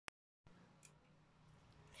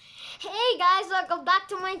guys, welcome back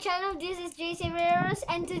to my channel. This is JC Riveros,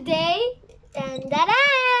 and today,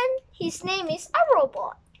 his name is a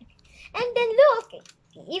robot. And then look,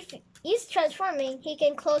 if he's transforming, he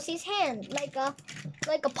can close his hand like a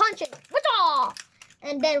punching.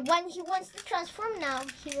 And then when he wants to transform now,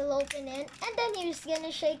 he will open it, and then he's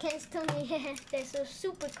gonna shake hands to me. That's so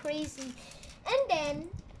super crazy. And then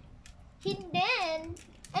he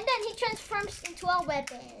transforms into a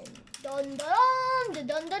weapon. Dun dun dun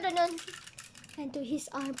dun dun dun dun. And to his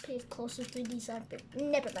armpit, closer to his armpit.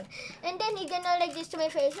 Never mind. And then he gonna like this to my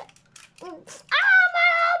face. Oh my!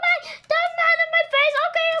 Don't man on my face.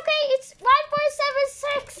 Okay. It's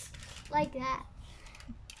 1476. Like that.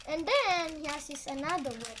 And then he has this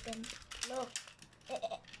another weapon. Look.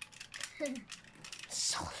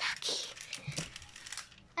 So lucky.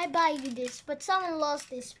 I buy you this, but someone lost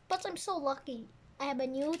this. But I'm so lucky. I have a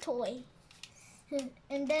new toy.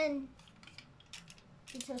 And then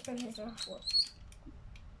he transforms his rifle.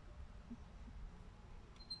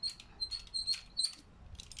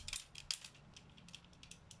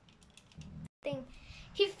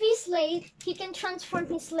 If he's late, he can transform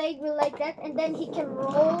his leg like that, and then he can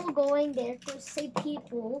roll going there to save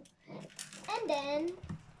people. And then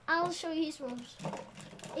I'll show you his moves.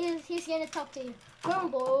 He's gonna talk to you.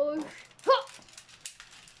 Come boy.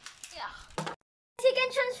 Yeah. He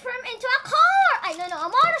can transform into a car. I don't know,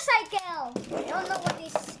 a motorcycle. I don't know what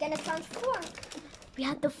he's gonna transform. We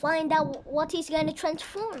have to find out what he's gonna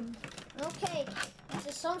transform. Okay,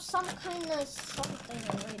 there's some kind of something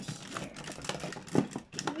right here.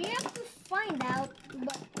 We have to find out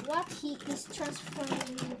what he is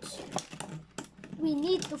transforming into. We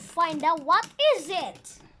need to find out what is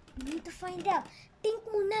it. We need to find out. Think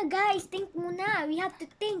muna, guys. Think muna. We have to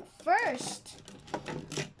think first.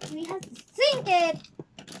 We have to think it.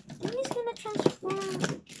 And he's gonna transform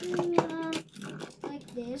like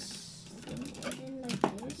this, and then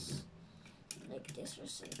like this or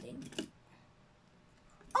something.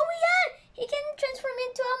 Oh yeah, he can transform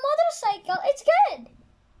into a motorcycle. It's good.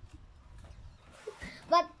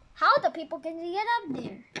 But how the people can get up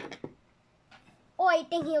there? Oh, I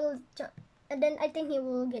think he will jump, and then I think he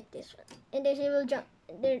will get this one, and then he will jump.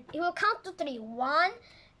 And then he will count to 3. 1,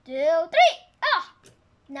 2, 3. Ah!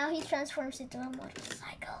 Now he transforms into a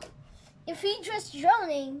motorcycle. If he just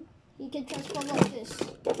drowning, he can transform like this.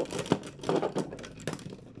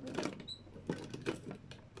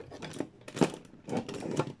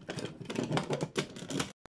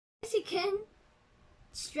 Yes, he can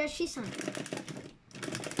stretch his arm.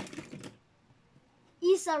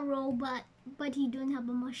 He's a robot, but he don't have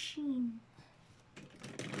a machine.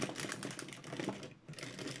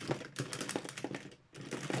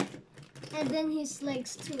 And then his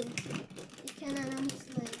legs too. He can run his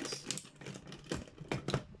legs.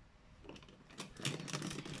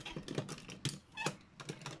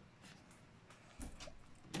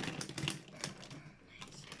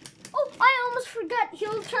 Oh, I almost forgot.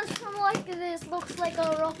 He'll transform like this. Looks like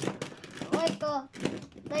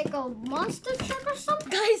a monster truck or something.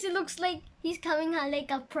 Guys, it looks like he's coming out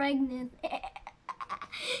like a pregnant.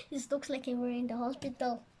 This looks like we're in the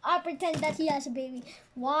hospital. I pretend that he has a baby.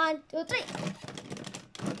 1, 2, 3.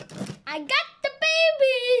 I got the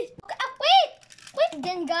baby. Wait.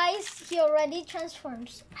 Then guys, he already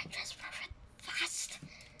transforms. I transform it fast.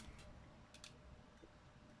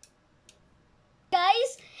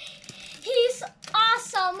 Guys, he's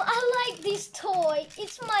awesome. I like this toy.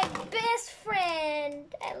 It's my best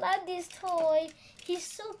friend. I love this toy. He's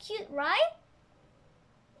so cute, right?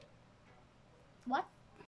 What?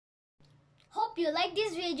 Hope you like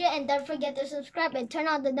this video, and don't forget to subscribe and turn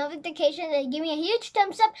on the notifications and give me a huge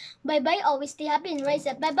thumbs up. Bye bye. Always stay happy and raise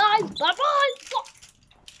up. Bye bye. Bye bye.